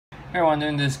Hey everyone,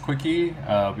 doing this quickie. We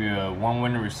have one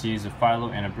winner receives a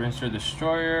Philo and a Brimstone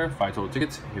Destroyer, 5 total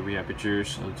tickets. Here we have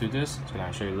pictures of the 2 discs. So I'm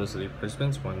going to show you a list of the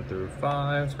participants 1 through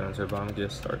 5. Let's go down to the bottom,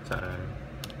 get start time.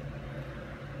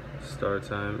 Start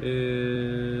time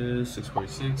is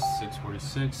 6:46.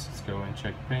 6:46. Let's go and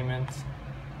check payments.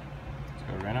 Let's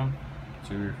go random.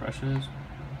 2 refreshes.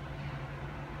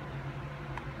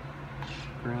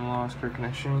 Green loss per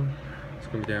connection. It's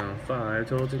gonna be down 5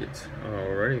 total tickets.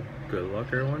 Alrighty, good luck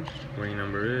everyone. Winning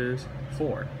number is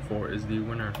 4. 4 is the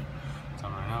winner. It's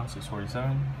on right now,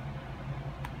 6:47.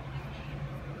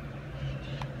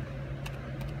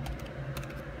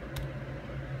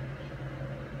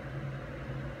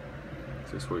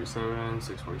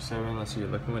 $647. Let's see your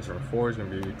lucky wins. Number 4 is gonna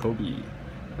be Kobe.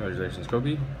 Congratulations,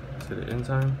 Kobe. Let's hit the end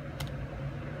time.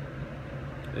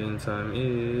 End time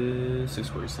is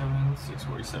 6:47.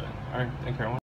 6:47. Alright, thank you everyone.